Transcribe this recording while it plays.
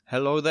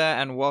Hello there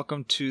and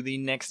welcome to the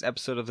next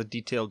episode of the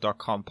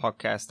Detail.com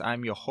podcast.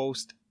 I'm your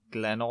host,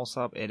 Glenn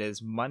Alsop. It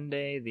is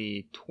Monday,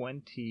 the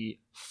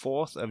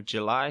 24th of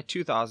July,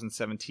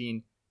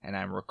 2017, and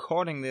I'm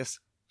recording this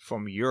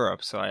from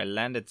Europe. So I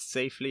landed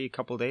safely a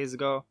couple days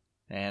ago,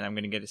 and I'm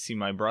going to get to see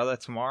my brother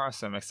tomorrow,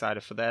 so I'm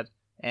excited for that.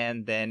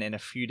 And then in a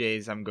few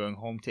days, I'm going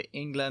home to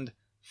England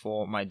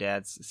for my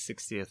dad's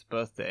 60th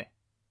birthday.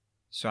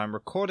 So I'm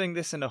recording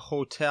this in a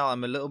hotel.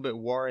 I'm a little bit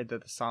worried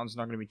that the sound's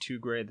not going to be too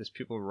great. There's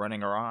people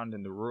running around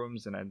in the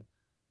rooms and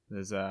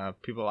there's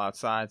people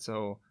outside.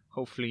 So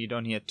hopefully you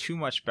don't hear too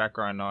much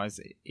background noise.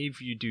 If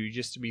you do,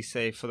 just to be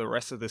safe for the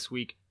rest of this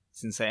week,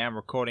 since I am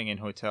recording in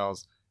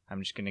hotels,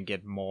 I'm just going to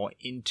get more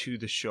into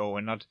the show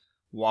and not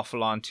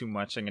waffle on too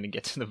much. I'm going to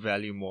get to the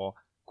value more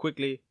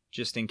quickly,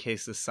 just in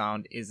case the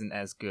sound isn't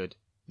as good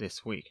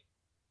this week.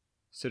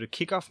 So to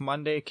kick off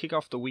Monday, kick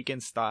off the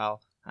weekend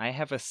style, I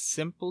have a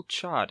simple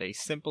chart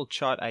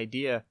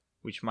idea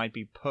which might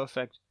be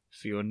perfect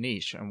for your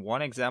niche. And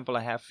one example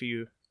I have for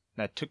you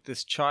that took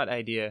this chart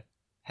idea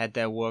had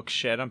their work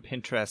shared on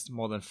Pinterest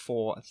more than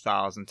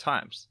 4,000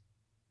 times.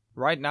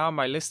 Right now,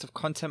 my list of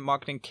content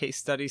marketing case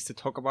studies to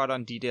talk about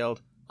on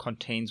Detailed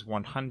contains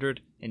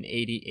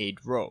 188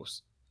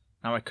 rows.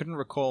 Now, I couldn't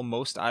recall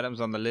most items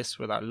on the list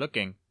without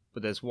looking,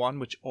 but there's one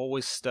which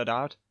always stood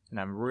out, and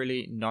I'm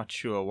really not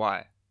sure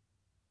why.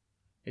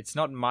 It's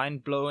not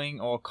mind-blowing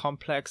or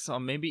complex or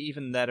maybe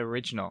even that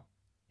original.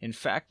 In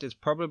fact, it's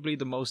probably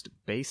the most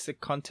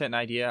basic content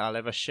idea I'll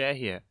ever share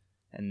here,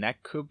 and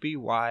that could be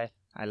why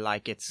I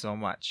like it so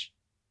much.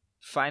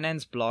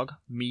 Finance blog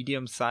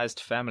Medium Sized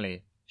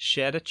Family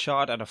shared a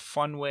chart on a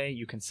fun way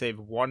you can save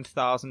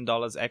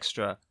 $1,000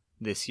 extra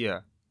this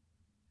year.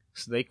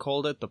 So they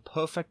called it the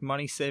perfect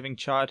money-saving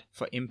chart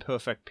for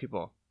imperfect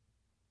people.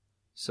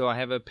 So I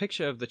have a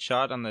picture of the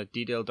chart on the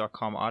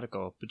Detail.com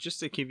article, but just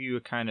to give you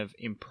a kind of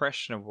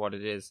impression of what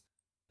it is,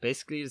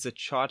 basically it's a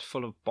chart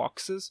full of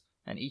boxes,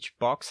 and each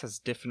box has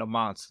different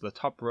amounts. So the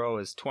top row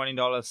is $20,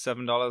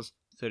 $7,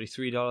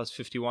 $33,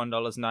 $51,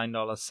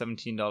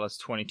 $9, $17,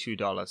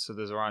 $22. So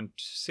there's around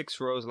 6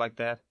 rows like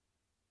that.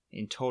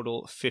 In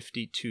total,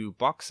 52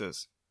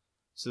 boxes.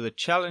 So the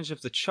challenge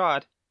of the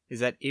chart is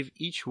that if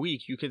each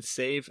week you can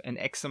save an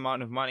X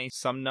amount of money,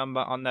 some number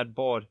on that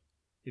board,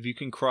 if you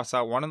can cross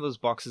out one of those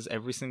boxes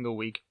every single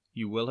week,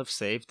 you will have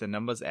saved. The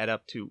numbers add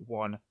up to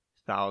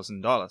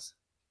 $1,000.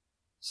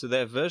 So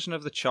their version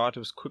of the chart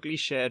was quickly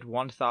shared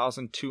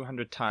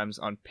 1,200 times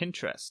on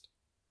Pinterest.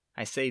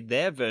 I say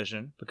their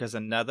version because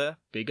another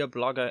bigger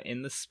blogger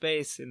in the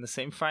space, in the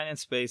same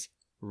finance space,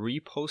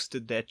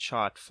 reposted their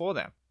chart for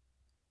them.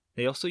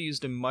 They also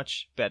used a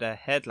much better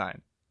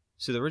headline.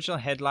 So the original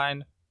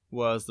headline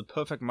was the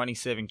perfect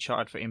money-saving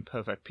chart for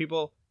imperfect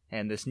people.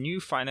 And this new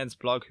finance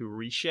blog who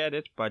reshared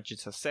it,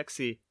 Budgets Are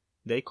Sexy,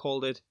 they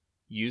called it,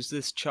 Use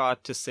This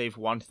Chart to Save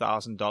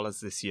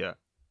 $1,000 this year.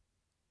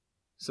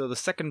 So the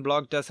second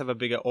blog does have a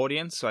bigger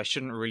audience, so I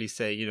shouldn't really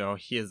say,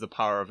 here's the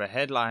power of a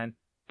headline,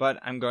 but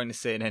I'm going to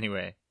say it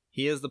anyway.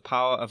 Here's the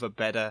power of a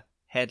better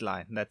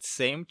headline. That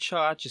same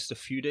chart, just a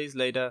few days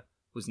later,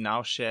 was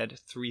now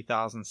shared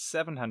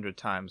 3,700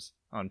 times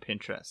on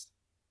Pinterest.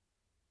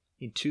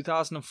 In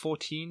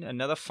 2014,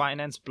 another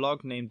finance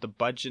blog named The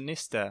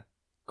Budgetnista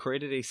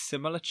created a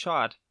similar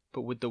chart,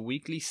 but with the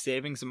weekly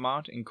savings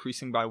amount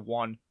increasing by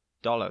 $1.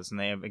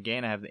 And I have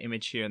the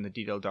image here in the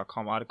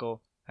Detail.com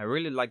article. I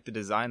really like the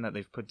design that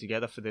they've put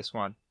together for this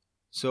one.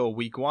 So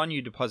week 1,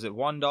 you deposit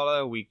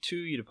 $1, week 2,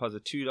 you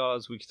deposit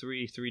 $2, week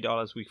 3,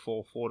 $3, week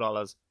 4,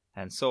 $4,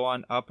 and so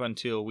on up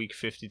until week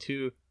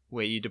 52,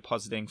 where you're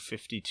depositing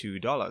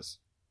 $52.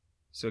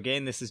 So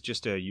again, this is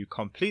just you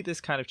complete this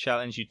kind of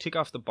challenge, you tick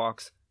off the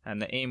box, and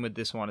the aim with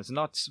this one is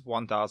not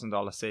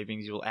 $1,000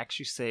 savings, you'll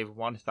actually save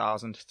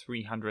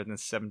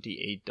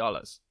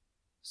 $1,378.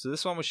 So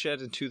this one was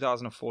shared in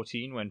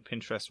 2014 when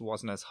Pinterest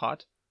wasn't as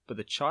hot, but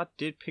the chart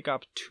did pick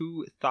up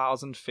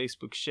 2,000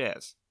 Facebook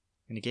shares.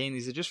 And again,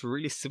 these are just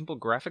really simple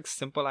graphics,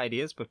 simple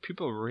ideas, but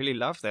people really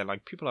love them.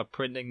 Like, people are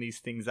printing these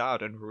things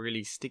out and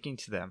really sticking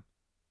to them.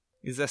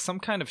 Is there some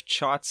kind of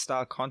chart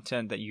style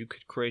content that you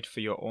could create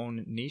for your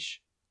own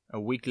niche? A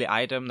weekly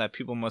item that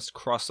people must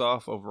cross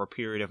off over a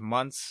period of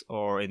months,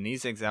 or in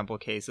these example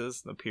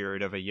cases, the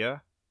period of a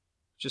year?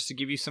 Just to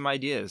give you some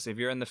ideas, if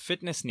you're in the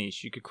fitness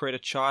niche, you could create a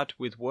chart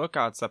with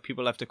workouts that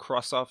people have to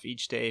cross off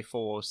each day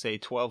for, say,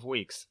 12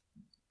 weeks.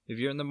 If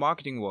you're in the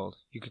marketing world,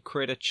 you could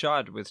create a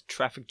chart with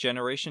traffic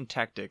generation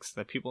tactics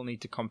that people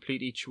need to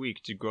complete each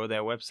week to grow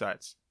their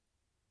websites.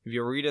 If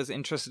your reader's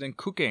interested in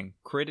cooking,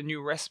 create a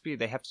new recipe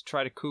they have to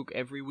try to cook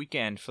every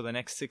weekend for the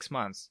next 6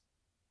 months.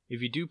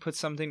 If you do put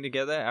something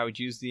together, I would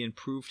use the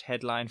improved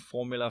headline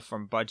formula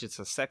from Budgets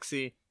Are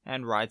Sexy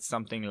and write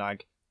something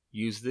like,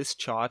 use this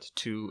chart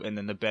to, and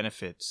then the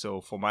benefit.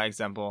 So for my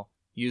example,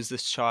 use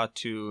this chart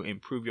to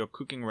improve your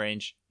cooking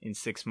range in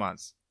 6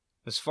 months.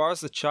 As far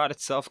as the chart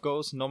itself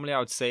goes, normally I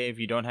would say if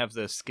you don't have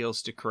the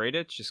skills to create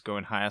it, just go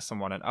and hire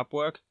someone at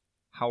Upwork.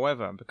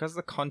 However, because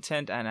the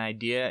content and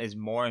idea is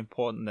more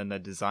important than the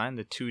design,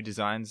 the two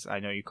designs, I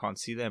know you can't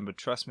see them, but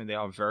trust me, they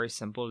are very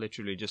simple,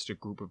 literally just a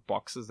group of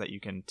boxes that you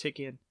can tick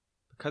in.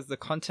 because the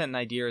content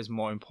idea is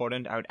more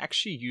important, I would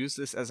actually use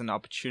this as an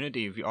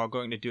opportunity, if you are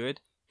going to do it,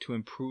 to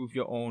improve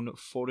your own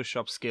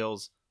Photoshop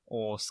skills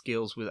or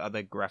skills with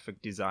other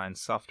graphic design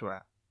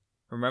software.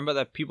 Remember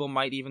that people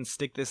might even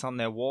stick this on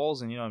their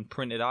walls and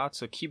print it out,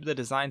 so keep the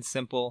design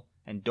simple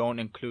and don't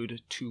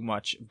include too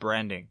much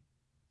branding.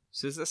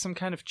 So is there some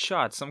kind of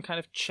chart, some kind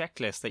of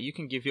checklist that you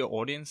can give your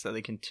audience that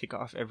they can tick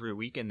off every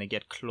week and they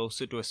get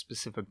closer to a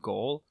specific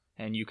goal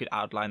and you could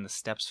outline the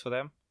steps for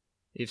them?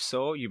 If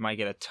so, you might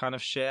get a ton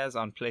of shares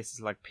on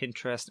places like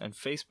Pinterest and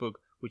Facebook,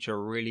 which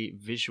are really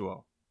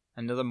visual.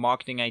 Another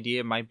marketing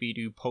idea might be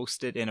to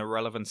post it in a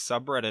relevant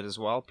subreddit as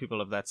well.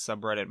 People of that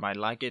subreddit might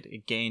like it.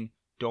 Again,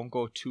 don't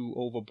go too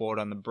overboard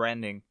on the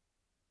branding,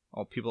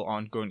 or people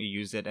aren't going to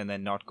use it and they're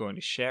not going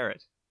to share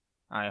it.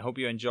 I hope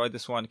you enjoyed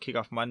this one,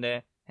 Kickoff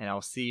Monday, and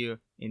I'll see you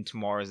in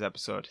tomorrow's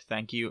episode.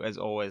 Thank you, as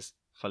always,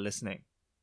 for listening.